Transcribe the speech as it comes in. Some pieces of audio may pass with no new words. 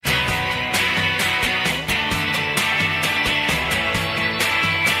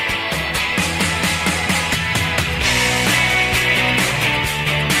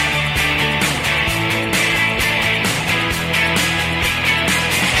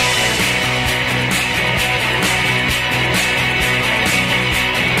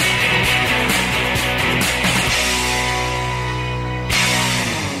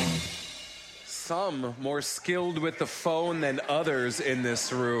more skilled with the phone than others in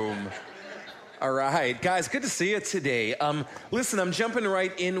this room. All right, guys, good to see you today. Listen, I'm jumping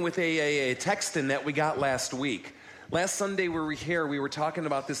right in with a texting that we got last week. Last Sunday we were here, we were talking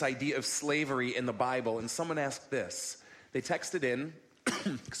about this idea of slavery in the Bible, and someone asked this. They texted in,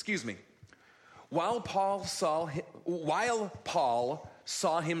 excuse me, while Paul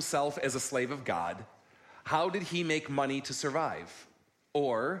saw himself as a slave of God, how did he make money to survive?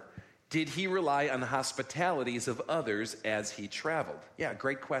 Or did he rely on the hospitalities of others as he traveled? Yeah,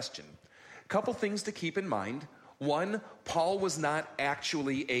 great question. Couple things to keep in mind. One, Paul was not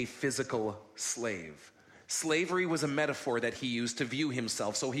actually a physical slave. Slavery was a metaphor that he used to view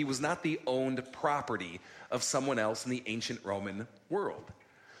himself, so he was not the owned property of someone else in the ancient Roman world.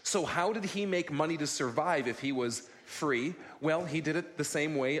 So how did he make money to survive if he was free? Well, he did it the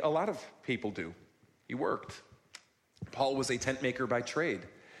same way a lot of people do. He worked. Paul was a tent maker by trade.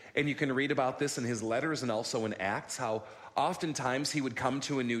 And you can read about this in his letters and also in Acts, how oftentimes he would come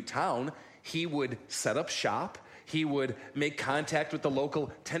to a new town, he would set up shop, he would make contact with the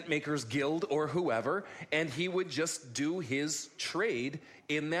local tent makers guild or whoever, and he would just do his trade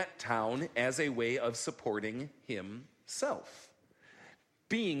in that town as a way of supporting himself.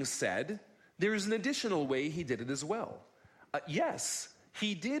 Being said, there's an additional way he did it as well. Yes,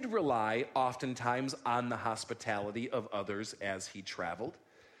 he did rely oftentimes on the hospitality of others as he traveled.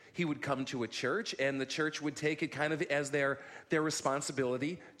 He would come to a church, and the church would take it kind of as their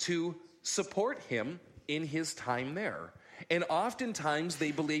responsibility to support him in his time there. And oftentimes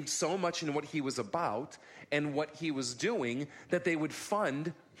they believed so much in what he was about and what he was doing that they would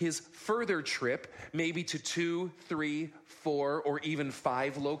fund his further trip, maybe to 2, 3, 4, or even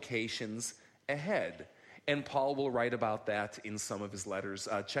 5 locations ahead. And Paul will write about that in some of his letters.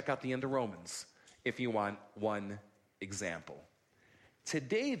 Check out the end of Romans if you want one example.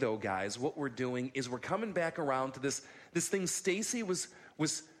 Today, though, guys, what we're doing is we're coming back around to this thing Stacy was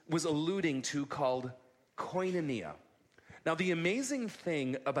alluding to called koinonia. Now, the amazing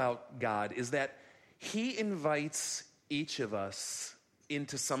thing about God is that he invites each of us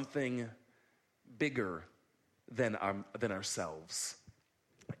into something bigger than ourselves.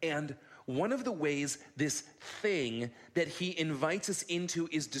 And one of the ways this thing that he invites us into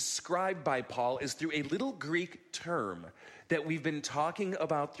is described by Paul is through a little Greek term that we've been talking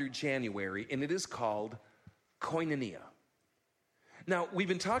about through January, and it is called koinonia. Now, we've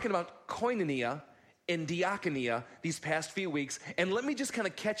been talking about koinonia and diakonia these past few weeks, and let me just kind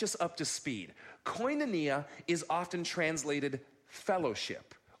of catch us up to speed. Koinonia is often translated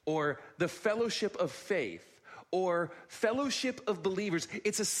fellowship, or the fellowship of faith, or fellowship of believers.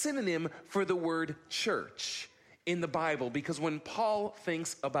 It's a synonym for the word church in the Bible, because when Paul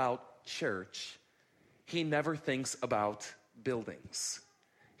thinks about church, he never thinks about buildings.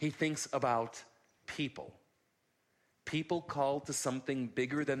 He thinks about people. People called to something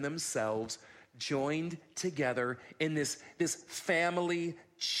bigger than themselves, joined together in this family,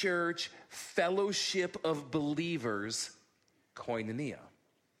 church, fellowship of believers, koinonia.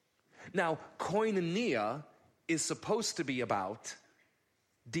 Now, koinonia is supposed to be about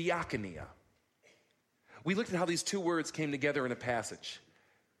diakonia. We looked at how these two words came together in a passage.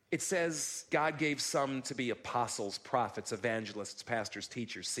 It says God gave some to be apostles, prophets, evangelists, pastors,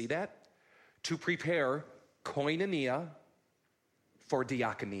 teachers. See that? To prepare koinonia for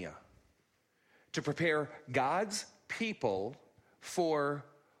diakonia. To prepare God's people for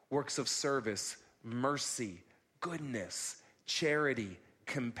works of service, mercy, goodness, charity,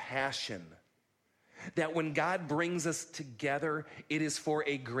 compassion. That when God brings us together, it is for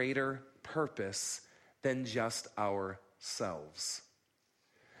a greater purpose than just ourselves.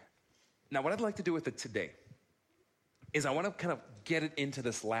 Now, what I'd like to do with it today is I want to kind of get it into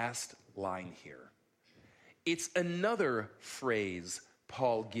this last line here. It's another phrase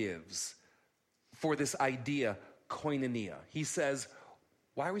Paul gives for this idea, koinonia. He says,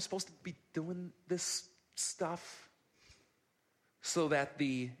 why are we supposed to be doing this stuff? So that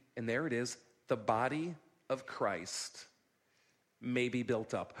and there it is, the body of Christ may be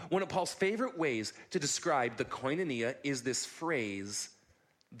built up. One of Paul's favorite ways to describe the koinonia is this phrase,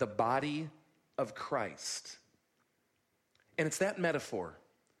 the body of Christ. And it's that metaphor,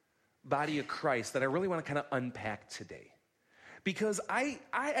 body of Christ, that I really want to kind of unpack today. Because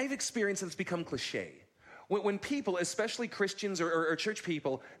I've experienced that it's become cliche. When people, especially Christians or church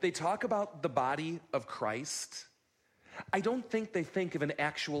people, they talk about the body of Christ, I don't think they think of an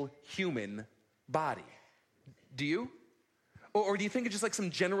actual human body. Do you? Or do you think it's just like some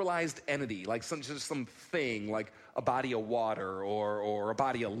generalized entity, like just some thing, like a body of water or a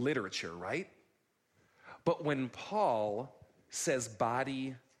body of literature, right? But when Paul says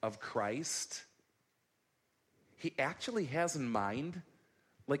body of Christ, he actually has in mind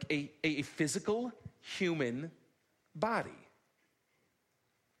like a physical human body.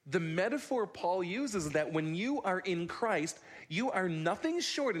 The metaphor Paul uses is that when you are in Christ, you are nothing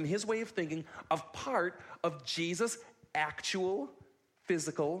short in his way of thinking of part of Jesus' actual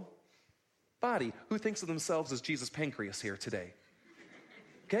physical body. Who thinks of themselves as Jesus' pancreas here today?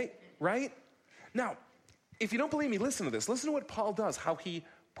 Okay, right? Now, if you don't believe me, listen to this. Listen to what Paul does, how he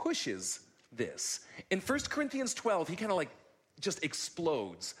pushes this. In 1 Corinthians 12, he kind of like just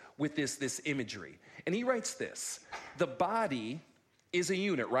explodes with this imagery. And he writes this: the body is a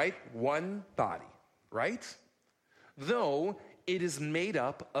unit, right? One body, right? Though it is made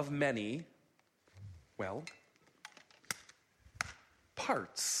up of many, well,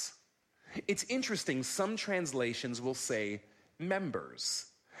 parts. It's interesting, some translations will say members.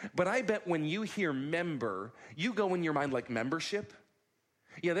 But I bet when you hear member, you go in your mind like membership.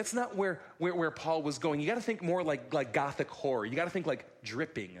 Yeah, that's not where Paul was going. You got to think more like Gothic horror. You got to think like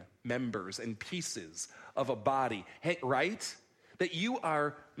dripping members and pieces of a body, hey, right? That you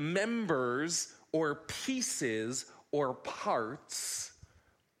are members or pieces or parts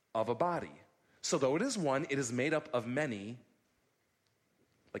of a body. So though it is one, it is made up of many,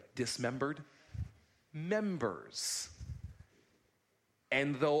 like dismembered members.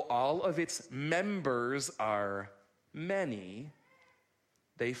 And though all of its members are many,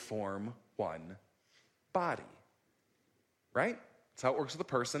 they form one body. Right? That's how it works with a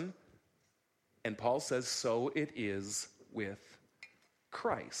person. And Paul says, so it is with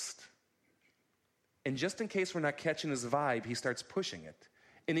Christ. And just in case we're not catching his vibe, he starts pushing it.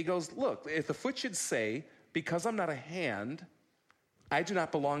 And he goes, look, if the foot should say, because I'm not a hand, I do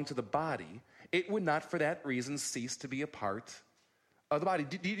not belong to the body, it would not for that reason cease to be a part of the body.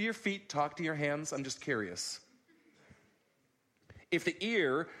 Do your feet talk to your hands? I'm just curious. If the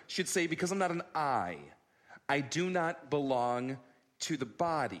ear should say, because I'm not an eye, I do not belong to the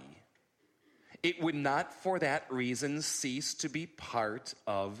body, it would not for that reason cease to be part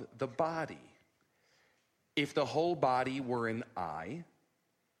of the body. If the whole body were an eye,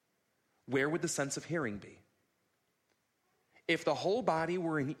 where would the sense of hearing be? If the whole body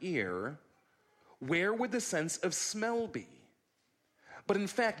were an ear, where would the sense of smell be? But in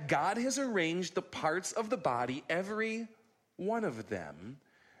fact, God has arranged the parts of the body, every one of them,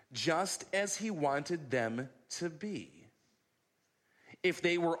 just as he wanted them to be. If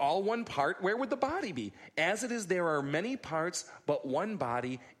they were all one part, where would the body be? As it is, there are many parts, but one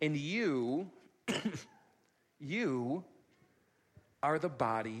body, and you, you are the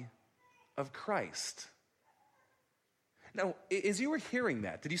body of Christ. Now, as you were hearing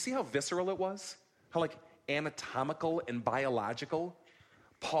that, did you see how visceral it was? How like anatomical and biological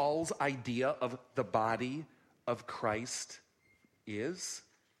Paul's idea of the body of Christ is?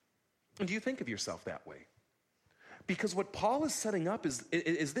 And do you think of yourself that way? Because what Paul is setting up is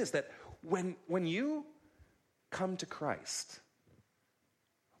this, that when you come to Christ,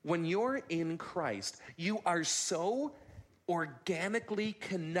 when you're in Christ, you are so organically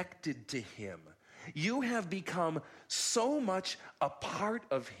connected to him. You have become so much a part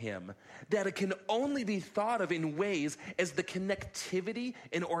of him that it can only be thought of in ways as the connectivity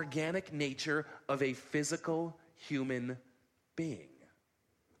and organic nature of a physical human being.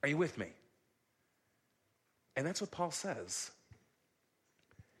 Are you with me? And that's what Paul says.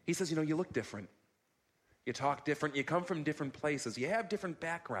 He says, you look different. You talk different. You come from different places. You have different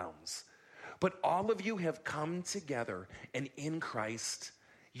backgrounds. But all of you have come together, and in Christ,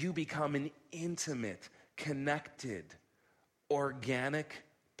 you become an intimate, connected, organic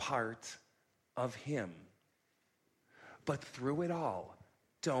part of him. But through it all,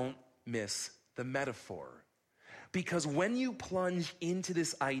 don't miss the metaphor. Because when you plunge into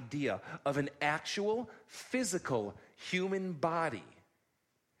this idea of an actual physical human body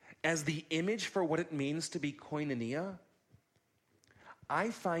as the image for what it means to be koinonia, I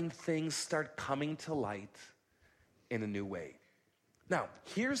find things start coming to light in a new way. Now,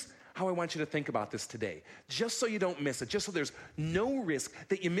 here's how I want you to think about this today, just so you don't miss it, just so there's no risk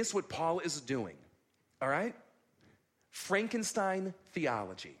that you miss what Paul is doing, all right? Frankenstein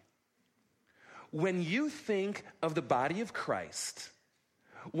theology. When you think of the body of Christ,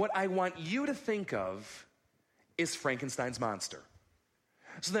 what I want you to think of is Frankenstein's monster.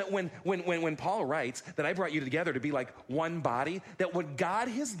 So that when Paul writes that I brought you together to be like one body, that what God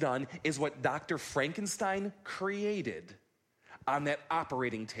has done is what Dr. Frankenstein created on that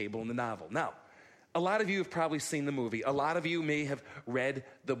operating table in the novel. Now, a lot of you have probably seen the movie. A lot of you may have read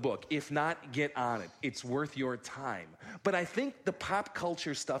the book. If not, get on it. It's worth your time. But I think the pop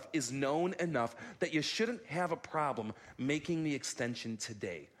culture stuff is known enough that you shouldn't have a problem making the extension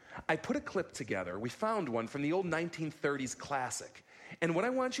today. I put a clip together. We found one from the old 1930s classic. And what I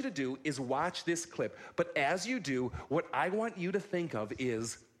want you to do is watch this clip. But as you do, what I want you to think of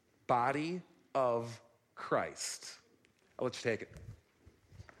is body of Christ. I'll let you take it.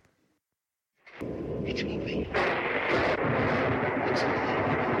 It's moving. It's alive.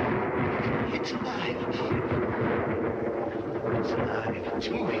 It's alive. It's alive. It's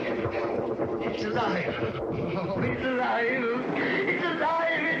moving. It's alive. Oh, it's alive. It's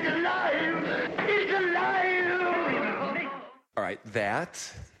alive. It's alive. It's alive. All right,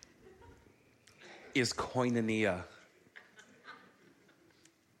 that is koinonia.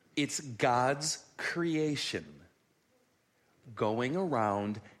 It's God's creation going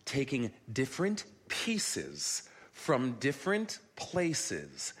around taking different pieces from different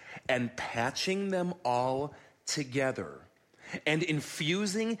places and patching them all together and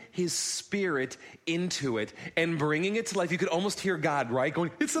infusing his spirit into it and bringing it to life. You could almost hear God, right?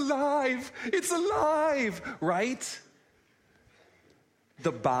 Going, it's alive, right?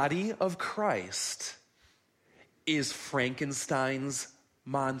 The body of Christ is Frankenstein's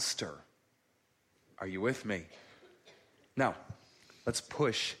monster. Are you with me? Now, let's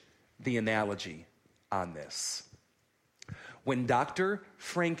push the analogy on this. When Dr.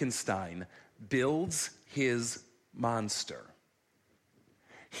 Frankenstein builds his monster,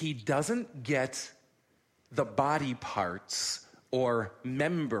 he doesn't get the body parts or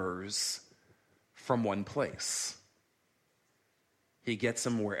members from one place. He gets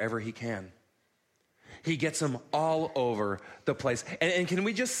them wherever he can. He gets them all over the place. And can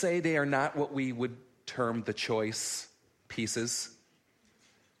we just say they are not what we would term the choice pieces?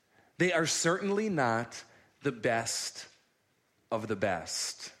 They are certainly not the best of the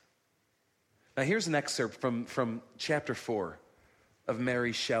best. Now here's an excerpt from chapter 4 of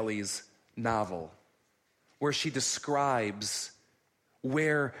Mary Shelley's novel, where she describes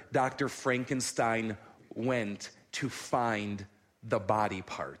where Dr. Frankenstein went to find the body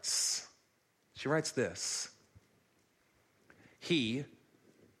parts. She writes this: he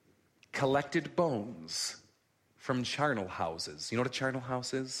collected bones from charnel houses. You know what a charnel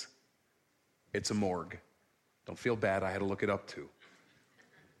house is? It's a morgue. Don't feel bad, I had to look it up too.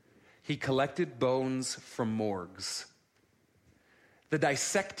 He collected bones from morgues. The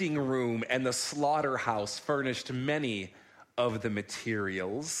dissecting room and the slaughterhouse furnished many of the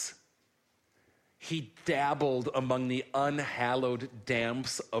materials. He dabbled among the unhallowed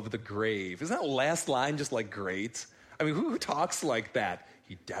damps of the grave. Isn't that last line just like great? I mean, who talks like that?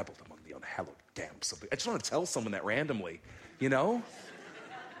 He dabbled among the unhallowed damps of the... I just want to tell someone that randomly, you know?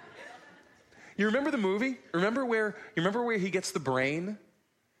 You remember the movie? Remember where he gets the brain?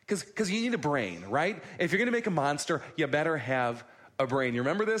 Because you need a brain, right? If you're going to make a monster, you better have a brain. You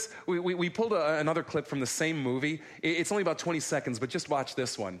remember this? We pulled another clip from the same movie. It's only about 20 seconds, but just watch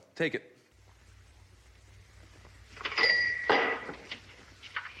this one. Take it.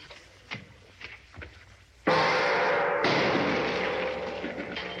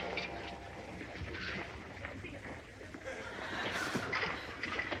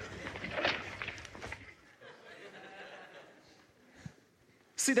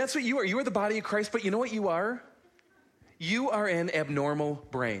 See, that's what you are. You are the body of Christ, but you know what you are? You are an abnormal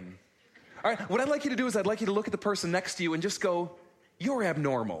brain. All right, what I'd like you to do is I'd like you to look at the person next to you and just go, you're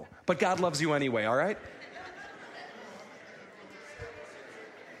abnormal, but God loves you anyway, all right?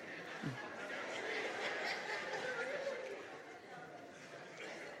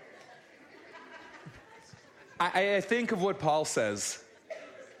 I think of what Paul says.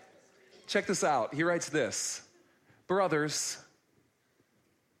 Check this out. He writes this: brothers,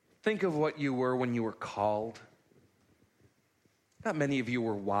 think of what you were when you were called. Not many of you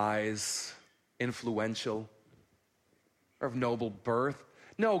were wise, influential, or of noble birth.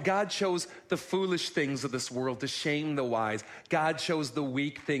 No, God chose the foolish things of this world to shame the wise. God chose the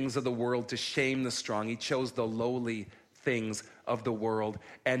weak things of the world to shame the strong. He chose the lowly things of the world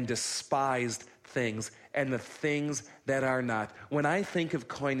and despised things and the things that are not. When I think of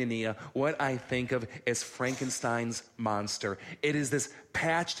koinonia, what I think of is Frankenstein's monster. It is this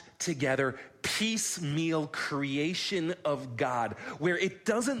patched together, piecemeal creation of God, where it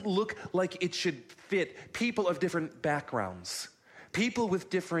doesn't look like it should fit people of different backgrounds, people with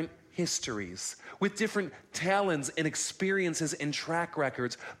different histories, with different talents and experiences and track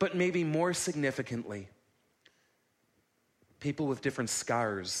records, but maybe more significantly, people with different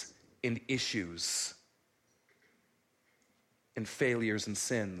scars and issues and failures and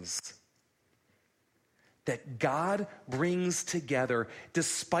sins that God brings together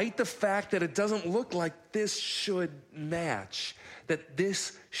despite the fact that it doesn't look like this should match, that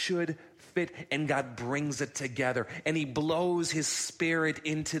this should fit, and God brings it together. And he blows his spirit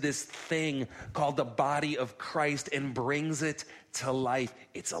into this thing called the body of Christ and brings it to life.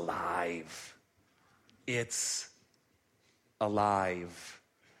 It's alive. It's alive.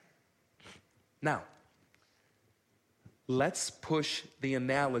 Now, let's push the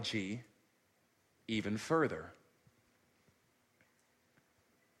analogy even further.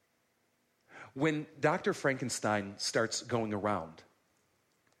 When Dr. Frankenstein starts going around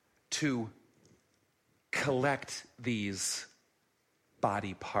to collect these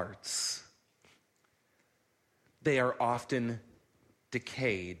body parts, they are often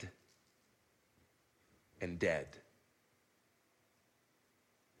decayed and dead.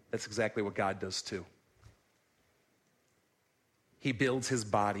 That's exactly what God does too. He builds his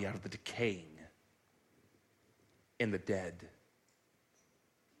body out of the decaying and the dead.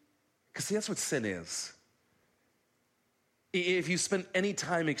 Because see, that's what sin is. If you spend any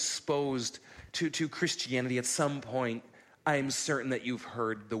time exposed to Christianity at some point, I am certain that you've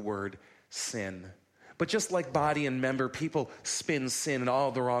heard the word sin. But just like body and member, people spin sin in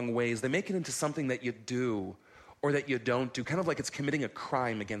all the wrong ways. They make it into something that you do or that you don't do, kind of like it's committing a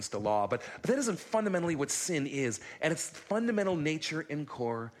crime against a law. But that isn't fundamentally what sin is. At its fundamental nature and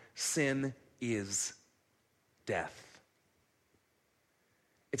core, sin is death.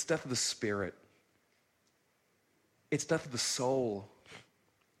 It's death of the spirit. It's death of the soul.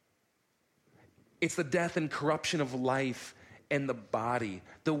 It's the death and corruption of life and the body.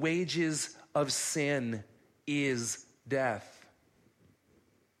 The wages of sin is death,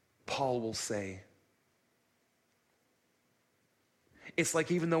 Paul will say. It's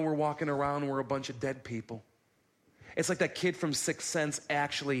like even though we're walking around, we're a bunch of dead people. It's like that kid from Sixth Sense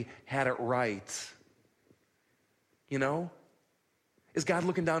actually had it right. You know? Is God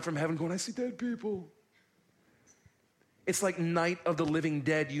looking down from heaven going, I see dead people? It's like Night of the Living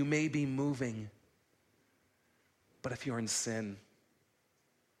Dead. You may be moving, but if you're in sin,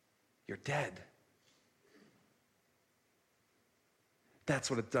 you're dead. That's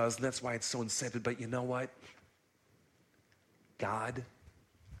what it does, and that's why it's so insipid. But you know what? God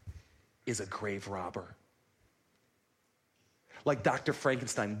is a grave robber. Like Dr.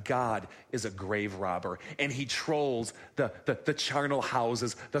 Frankenstein, God is a grave robber, and he trolls the charnel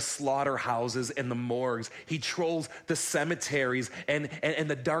houses, the slaughterhouses, and the morgues. He trolls the cemeteries and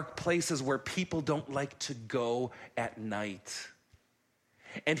the dark places where people don't like to go at night.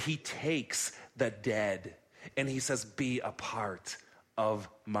 And he takes the dead, and he says, be a part of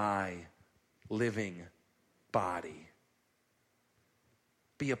my living body.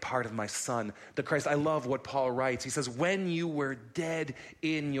 Be a part of my Son, the Christ. I love what Paul writes. He says, when you were dead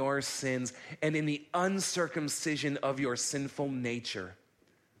in your sins and in the uncircumcision of your sinful nature,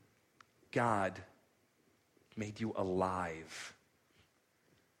 God made you alive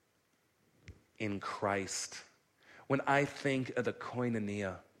in Christ. When I think of the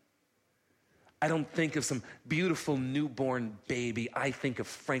koinonia, I don't think of some beautiful newborn baby. I think of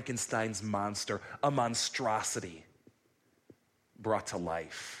Frankenstein's monster, a monstrosity brought to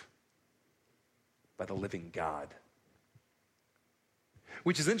life by the living God.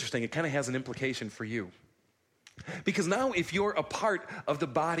 Which is interesting. It kind of has an implication for you. Because now if you're a part of the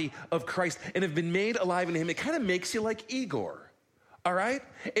body of Christ and have been made alive in him, it kind of makes you like Igor. All right?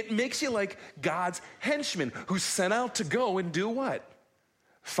 It makes you like God's henchman who's sent out to go and do what?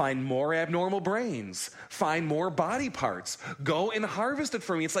 Find more abnormal brains. Find more body parts. Go and harvest it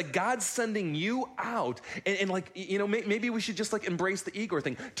for me. It's like God's sending you out. And like, you know, maybe we should just like embrace the Igor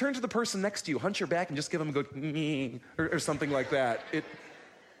thing. Turn to the person next to you, hunch your back, and just give them a good or something like that.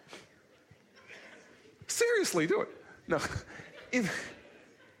 Seriously, do it. No.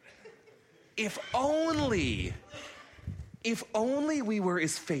 If only we were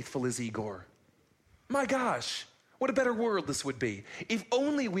as faithful as Igor. My gosh. What a better world this would be. If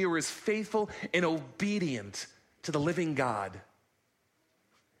only we were as faithful and obedient to the living God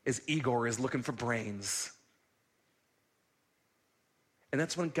as Igor is looking for brains. And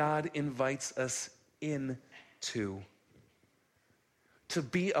that's when God invites us into to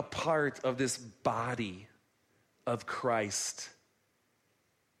be a part of this body of Christ.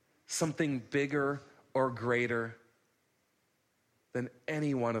 Something bigger or greater than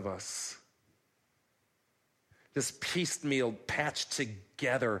any one of us. This piecemeal, patched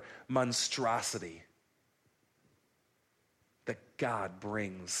together monstrosity that God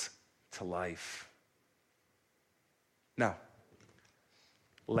brings to life. Now,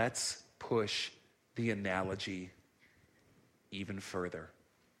 let's push the analogy even further.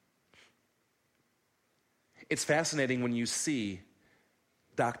 It's fascinating when you see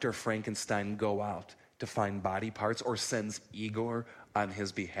Dr. Frankenstein go out to find body parts or sends Igor on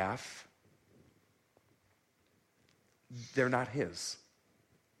his behalf. they're not his.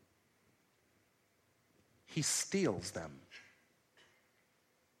 He steals them.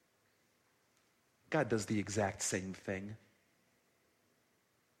 God does the exact same thing.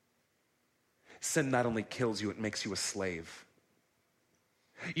 Sin not only kills you, it makes you a slave.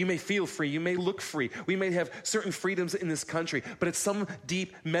 You may feel free, you may look free, we may have certain freedoms in this country, but at some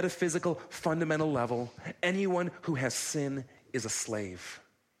deep, metaphysical, fundamental level, anyone who has sin is a slave.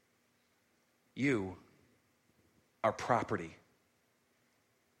 You are property.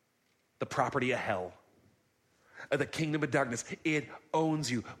 The property of hell. Of the kingdom of darkness. It owns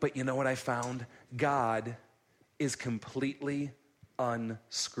you. But you know what I found? God is completely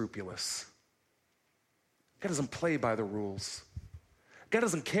unscrupulous. God doesn't play by the rules. God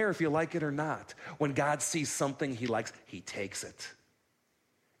doesn't care if you like it or not. When God sees something he likes, he takes it.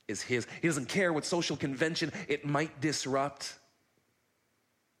 It's his. He doesn't care what social convention it might disrupt.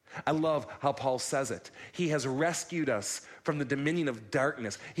 I love how Paul says it. He has rescued us from the dominion of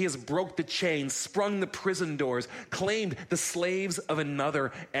darkness. He has broke the chains, sprung the prison doors, claimed the slaves of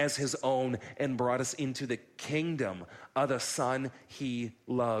another as his own, and brought us into the kingdom of the Son he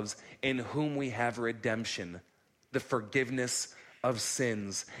loves, in whom we have redemption, the forgiveness of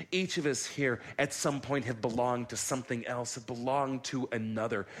sins. Each of us here at some point have belonged to something else, have belonged to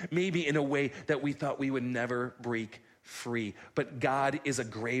another, maybe in a way that we thought we would never break free. But God is a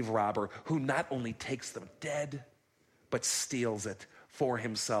grave robber who not only takes them dead, but steals it for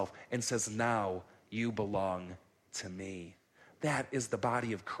himself and says, now you belong to me. That is the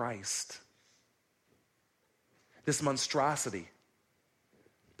body of Christ. This monstrosity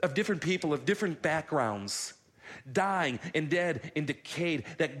of different people, of different backgrounds, dying and dead and decayed,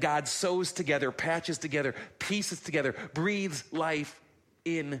 that God sews together, patches together, pieces together, breathes life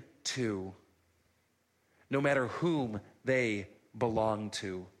into, no matter whom they belong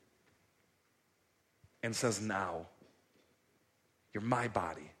to, and says, now, you're my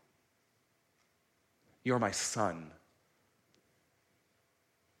body. You're my son.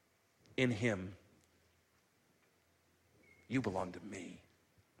 In him, you belong to me.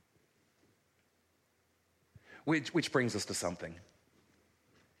 Which brings us to something.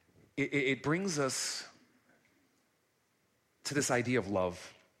 It brings us to this idea of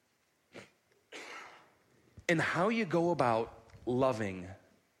love and how you go about loving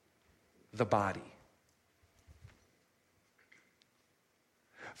the body.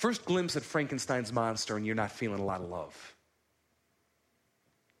 First glimpse at Frankenstein's monster and you're not feeling a lot of love.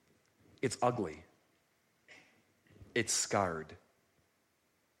 It's ugly. It's scarred.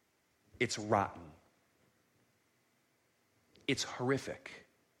 It's rotten. It's horrific.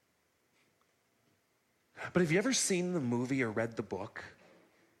 But have you ever seen the movie or read the book?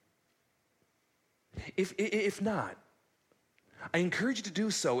 If not, I encourage you to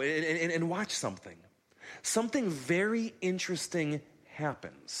do so and watch something. Something very interesting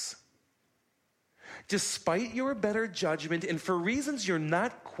happens. Despite your better judgment, and for reasons you're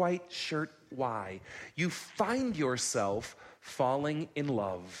not quite sure why, you find yourself falling in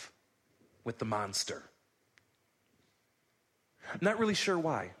love with the monster. Not really sure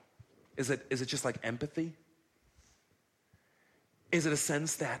why. Is it just like empathy? Is it a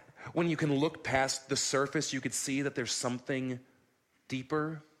sense that when you can look past the surface, you could see that there's something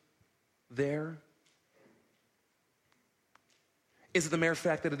deeper there? Is it the mere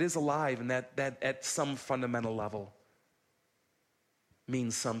fact that it is alive and that at some fundamental level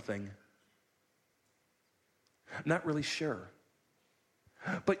means something? Not really sure.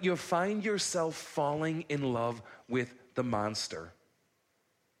 But you find yourself falling in love with the monster.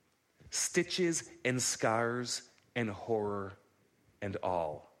 Stitches and scars and horror and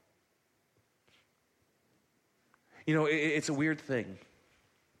all. You know, it's a weird thing.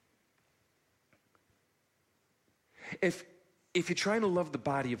 If you're trying to love the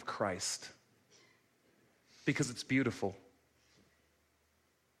body of Christ because it's beautiful,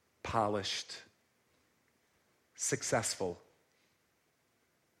 polished, successful,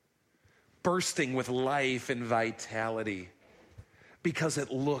 bursting with life and vitality, because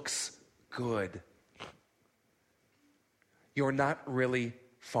it looks good, you're not really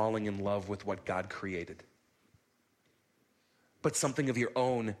falling in love with what God created, but something of your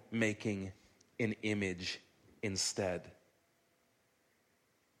own making an image instead.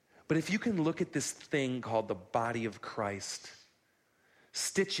 But if you can look at this thing called the body of Christ,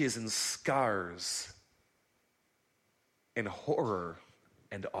 stitches and scars and horror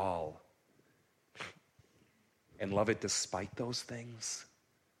and all, and love it despite those things,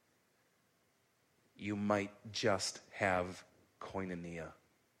 you might just have koinonia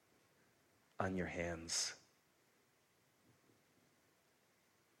on your hands.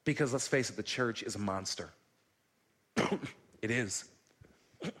 Because let's face it, the church is a monster. It is.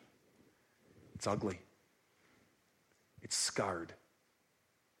 It's ugly. It's scarred.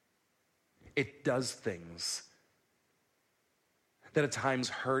 It does things that at times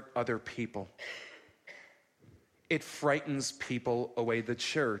hurt other people. It frightens people away. The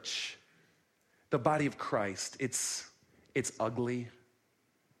church, the body of Christ, it's ugly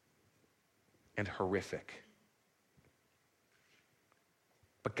and horrific.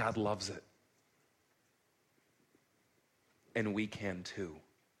 But God loves it. And we can too.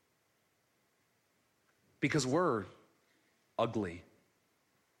 Because we're ugly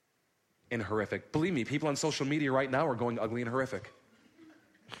and horrific. Believe me, people on social media right now are going ugly and horrific.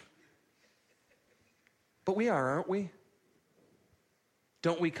 But we are, aren't we?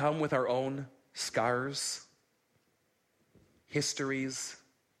 Don't we come with our own scars, histories,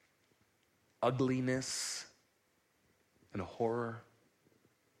 ugliness, and horror?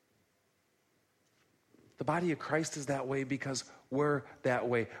 The body of Christ is that way because we're that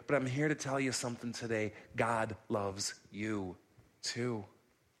way. But I'm here to tell you something today. God loves you too.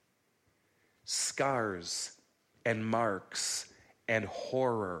 Scars and marks and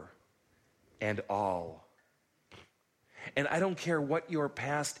horror and all. And I don't care what your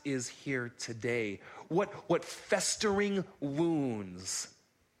past is here today, what festering wounds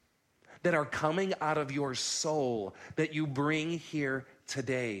that are coming out of your soul that you bring here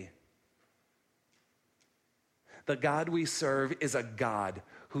today. The God we serve is a God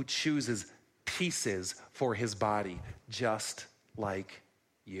who chooses pieces for his body, just like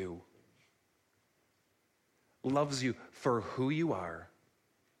you. Loves you for who you are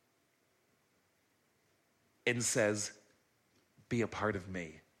and says, be a part of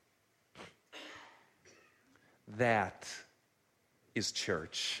me. That is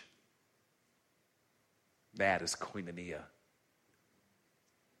church. That is koinonia.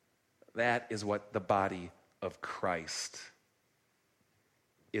 That is what the body of Christ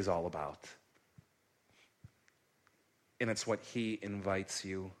is all about. And it's what he invites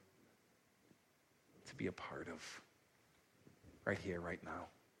you to be a part of right here, right now,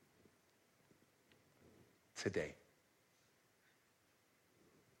 today.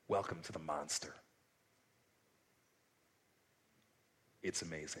 Welcome to the monster. It's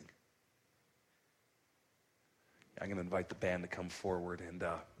amazing. I'm going to invite the band to come forward, and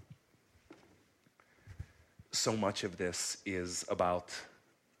so much of this is about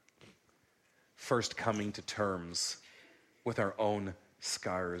first coming to terms with our own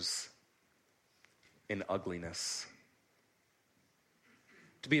scars and ugliness.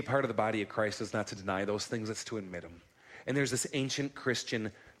 To be a part of the body of Christ is not to deny those things, it's to admit them. And there's this ancient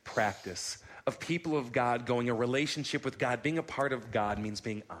Christian practice of people of God going a relationship with God. Being a part of God means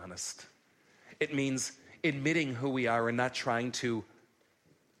being honest. It means admitting who we are and not trying to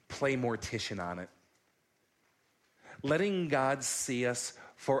play mortician on it. Letting God see us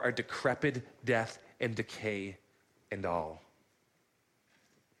for our decrepit death and decay and all.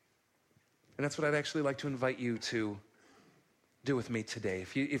 And that's what I'd actually like to invite you to do with me today.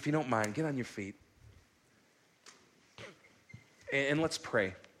 If you don't mind, get on your feet. And let's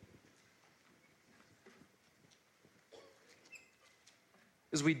pray.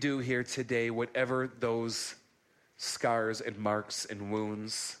 As we do here today, whatever those scars and marks and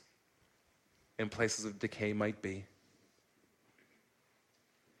wounds and places of decay might be,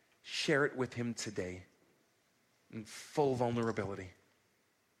 share it with him today in full vulnerability,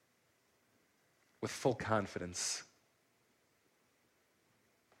 with full confidence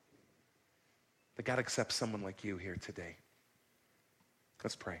that God accepts someone like you here today.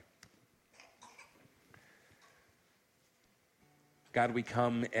 Let's pray. God, we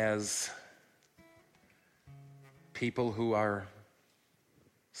come as people who are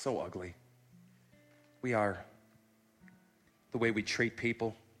so ugly. We are. The way we treat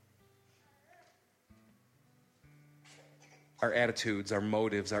people, our attitudes, our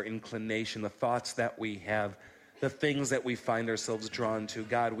motives, our inclination, the thoughts that we have, the things that we find ourselves drawn to.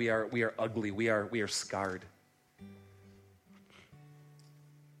 God, we are ugly. We are scarred.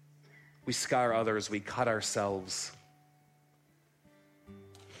 We scar others. We cut ourselves.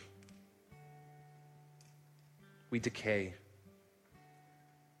 We decay.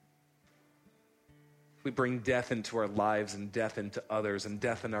 We bring death into our lives and death into others and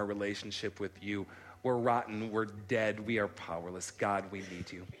death in our relationship with you. We're rotten. We're dead. We are powerless. God, we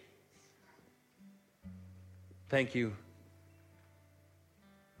need you. Thank you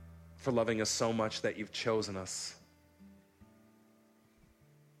for loving us so much that you've chosen us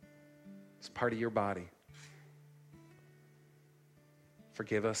as part of your body.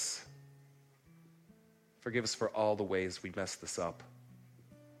 Forgive us. Forgive us for all the ways we messed this up.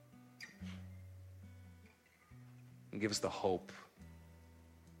 and give us the hope.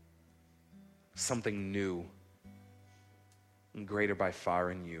 Something new and greater by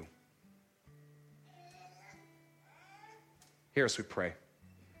far in you. Hear us, we pray.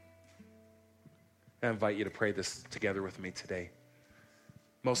 I invite you to pray this together with me today.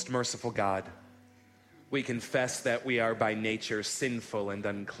 Most merciful God, we confess that we are by nature sinful and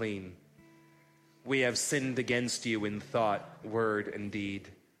unclean. We have sinned against you in thought, word, and deed,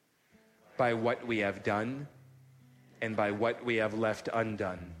 by what we have done and by what we have left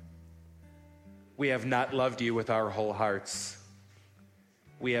undone. We have not loved you with our whole hearts.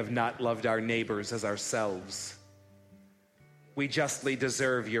 We have not loved our neighbors as ourselves. We justly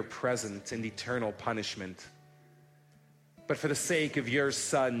deserve your present and eternal punishment. But for the sake of your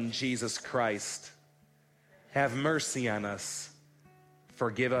Son, Jesus Christ, have mercy on us,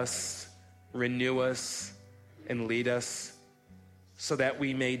 forgive us, renew us, and lead us, so that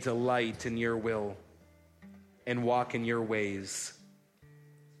we may delight in your will and walk in your ways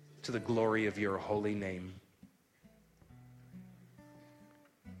to the glory of your holy name.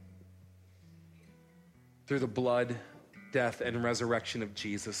 Through the blood, death, and resurrection of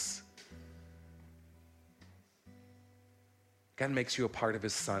Jesus, God makes you a part of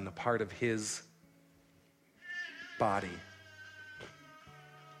his Son, a part of his body.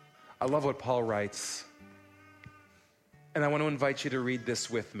 I love what Paul writes, and I want to invite you to read this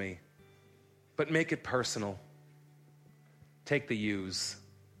with me, but make it personal. Take the yous,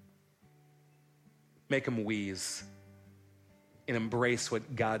 make them we's, and embrace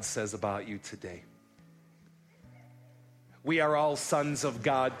what God says about you today. We are all sons of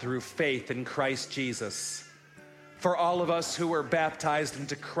God through faith in Christ Jesus. For all of us who were baptized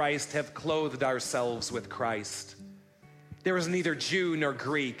into Christ have clothed ourselves with Christ. There is neither Jew nor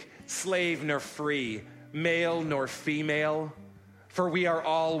Greek, slave nor free, male nor female, for we are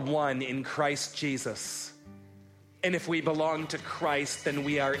all one in Christ Jesus. And if we belong to Christ, then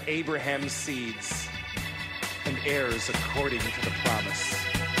we are Abraham's seeds and heirs according to the promise.